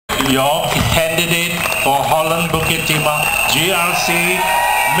your candidate for Holland Bukit Timah GRC,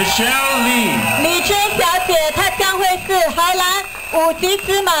 Michelle Lee. 李娟小姐，她将会是荷兰五级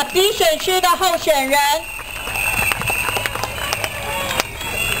芝麻 B 选区的候选人。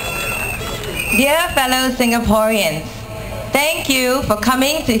Dear fellow Singaporeans, thank you for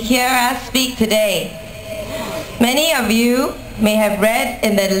coming to hear us speak today. Many of you may have read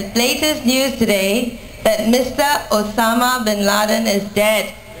in the latest news today that Mr. Osama bin Laden is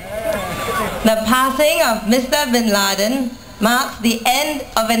dead. The passing of Mr. bin Laden marks the end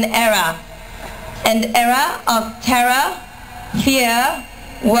of an era of terror, fear,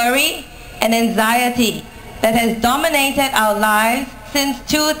 worry, and anxiety that has dominated our lives since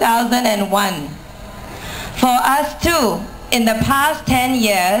 2001. For us too, in the past 10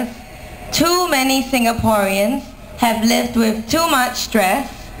 years, too many Singaporeans have lived with too much stress,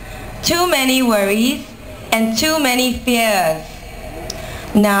 too many worries, and too many fears.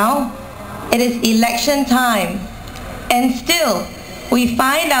 Now, it is election time, and still we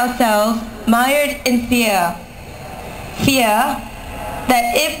find ourselves mired in fear. Fear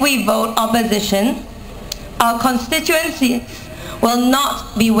that if we vote opposition, our constituencies will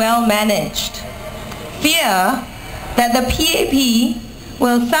not be well managed. Fear that the PAP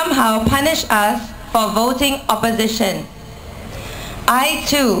will somehow punish us for voting opposition. I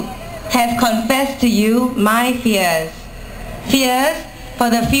too have confessed to you my fears. Fears for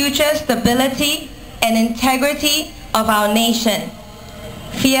the future stability and integrity of our nation.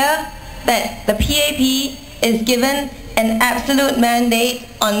 Fear that the PAP is given an absolute mandate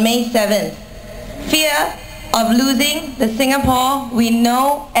on May 7th. Fear of losing the Singapore we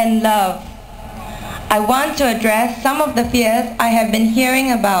know and love. I want to address some of the fears I have been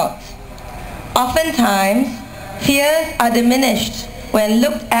hearing about. Oftentimes, fears are diminished when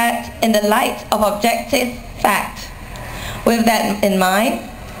looked at in the light of objective fact. With that in mind,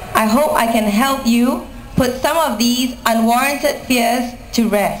 I hope I can help you put some of these unwarranted fears to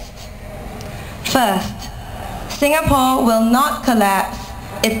rest. First, Singapore will not collapse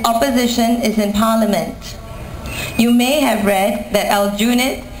if opposition is in Parliament. You may have read that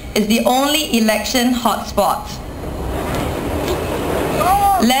Aljunied is the only election hotspot.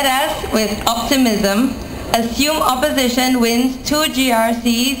 Let us, with optimism, assume opposition wins 2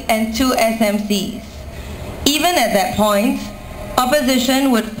 GRCs and 2 SMCs. Even at that point, opposition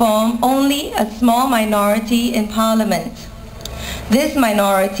would form only a small minority in Parliament. This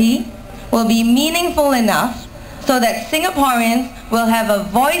minority will be meaningful enough so that Singaporeans will have a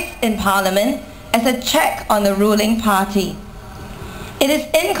voice in Parliament as a check on the ruling party. It is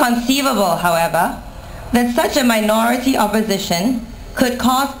inconceivable, however, that such a minority opposition could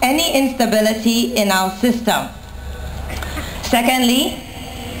cause any instability in our system. Secondly,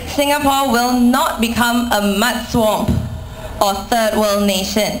 Singapore will not become a mud swamp or third world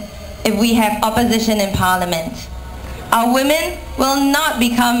nation if we have opposition in Parliament. Our women will not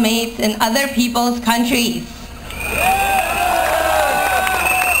become maids in other people's countries.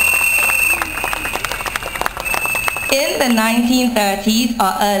 In the 1930s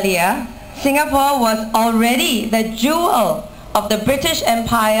or earlier, Singapore was already the jewel of the British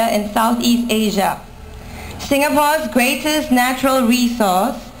Empire in Southeast Asia. Singapore's greatest natural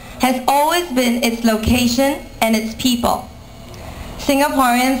resource has always been its location and its people.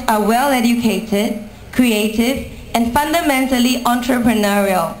 Singaporeans are well educated, creative, and fundamentally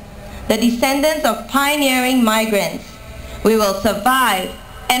entrepreneurial, the descendants of pioneering migrants. We will survive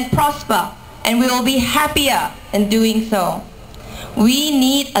and prosper, and we will be happier in doing so. We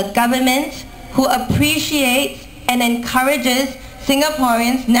need a government who appreciates and encourages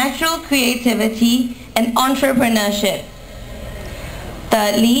Singaporeans' natural creativity and entrepreneurship.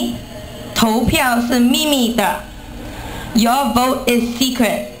 Thirdly, 投票是秘密的. Your vote is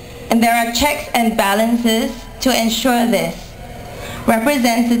secret, and there are checks and balances to ensure this.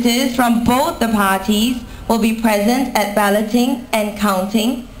 Representatives from both the parties will be present at balloting and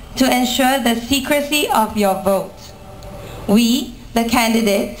counting to ensure the secrecy of your vote. We, the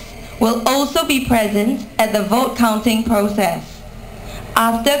candidates, will also be present at the vote counting process.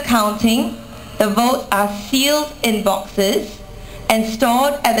 After counting, the votes are sealed in boxes and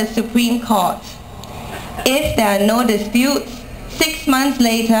stored at the Supreme Court. If there are no disputes, 6 months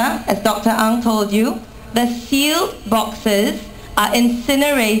later, as Dr. Ang told you, the sealed boxes are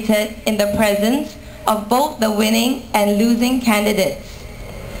incinerated in the presence of both the winning and losing candidates.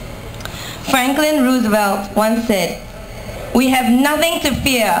 Franklin Roosevelt once said, "We have nothing to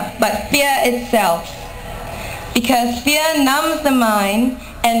fear but fear itself, because fear numbs the mind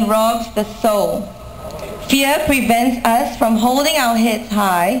and robs the soul. Fear prevents us from holding our heads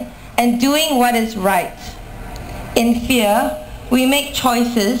high and doing what is right. In fear, we make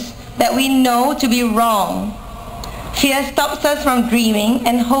choices that we know to be wrong. Fear stops us from dreaming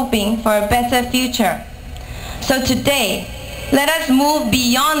and hoping for a better future. So today, let us move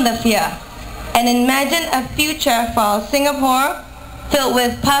beyond the fear and imagine a future for Singapore filled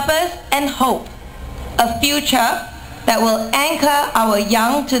with purpose and hope. A future that will anchor our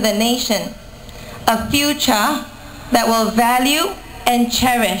young to the nation. A future that will value and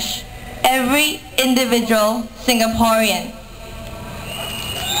cherish every individual Singaporean.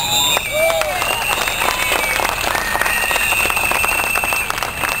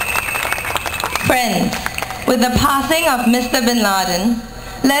 Friends, with the passing of Mr. Bin Laden,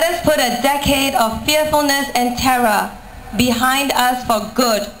 let us put a decade of fearfulness and terror behind us for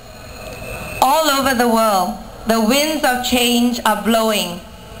good. All over the world, the winds of change are blowing.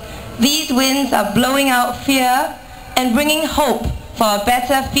 These winds are blowing out fear and bringing hope for a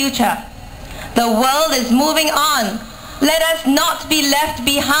better future. The world is moving on. Let us not be left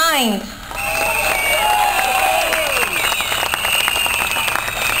behind.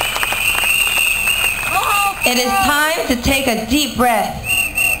 It is time to take a deep breath,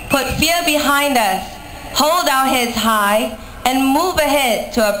 put fear behind us, hold our heads high, and move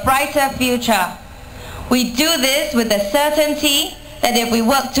ahead to a brighter future. We do this with the certainty that if we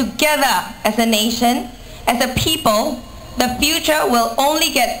work together as a nation, as a people, the future will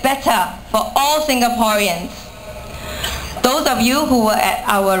only get better for all Singaporeans. Those of you who were at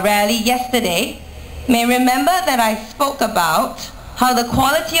our rally yesterday may remember that I spoke about how the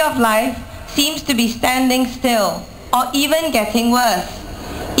quality of life seems to be standing still or even getting worse,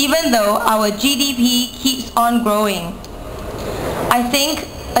 even though our GDP keeps on growing. I think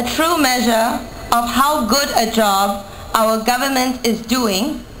a true measure of how good a job our government is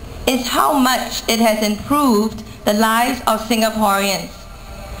doing is how much it has improved the lives of Singaporeans.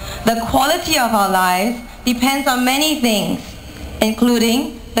 The quality of our lives depends on many things,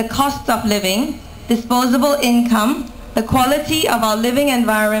 including the cost of living, disposable income, the quality of our living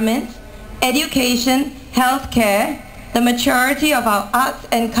environment, education, healthcare, the maturity of our arts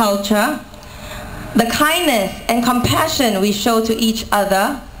and culture, the kindness and compassion we show to each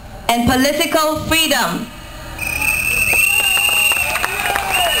other, and political freedom.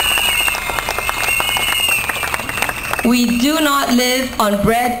 We do not live on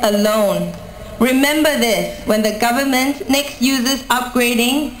bread alone. Remember this when the government next uses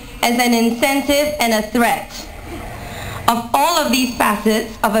upgrading as an incentive and a threat. Of all of these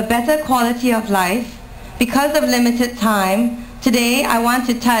facets of a better quality of life, because of limited time, today I want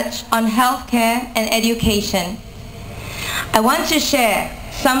to touch on healthcare and education. I want to share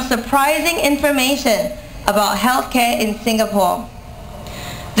some surprising information about healthcare in Singapore.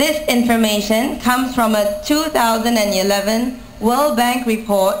 This information comes from a 2011 World Bank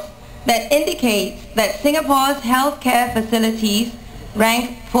report that indicates that Singapore's healthcare facilities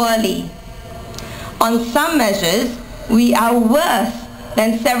rank poorly. On some measures, we are worse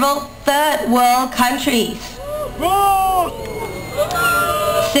than several third world countries.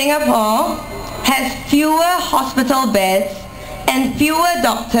 Singapore has fewer hospital beds and fewer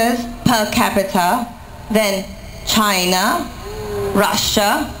doctors per capita than China,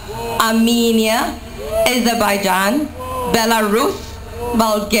 Russia, Armenia, Azerbaijan, Belarus,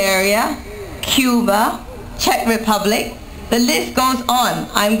 Bulgaria, Cuba, Czech Republic. The list goes on.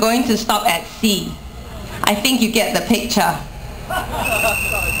 I'm going to stop at C. I think you get the picture.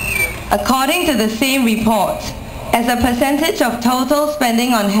 According to the same report, as a percentage of total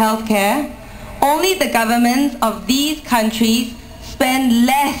spending on healthcare, only the governments of these countries spend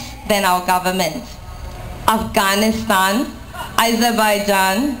less than our government. Afghanistan,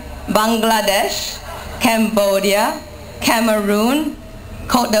 Azerbaijan, Bangladesh, Cambodia, Cameroon,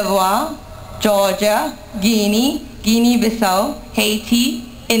 Cote d'Ivoire, Georgia, Guinea, Guinea-Bissau, Haiti,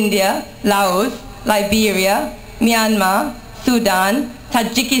 India, Laos, Liberia, Myanmar, Sudan,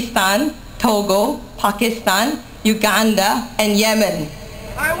 Tajikistan, Togo, Pakistan, Uganda, and Yemen.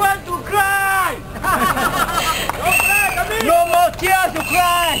 I want to cry! No more tears to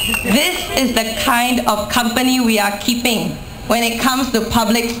cry! This is the kind of company we are keeping when it comes to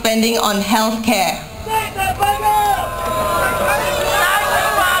public spending on healthcare.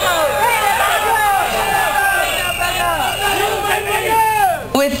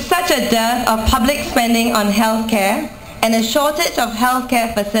 With such a dearth of public spending on healthcare and a shortage of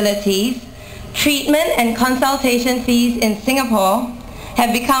healthcare facilities, treatment and consultation fees in Singapore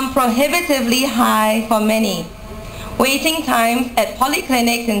have become prohibitively high for many. Waiting times at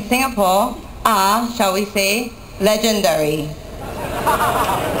polyclinics in Singapore are, shall we say, legendary.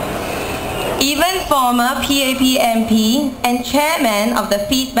 Even former PAP MP and chairman of the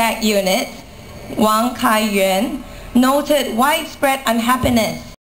feedback unit, Wang Kai-yuan, noted widespread unhappiness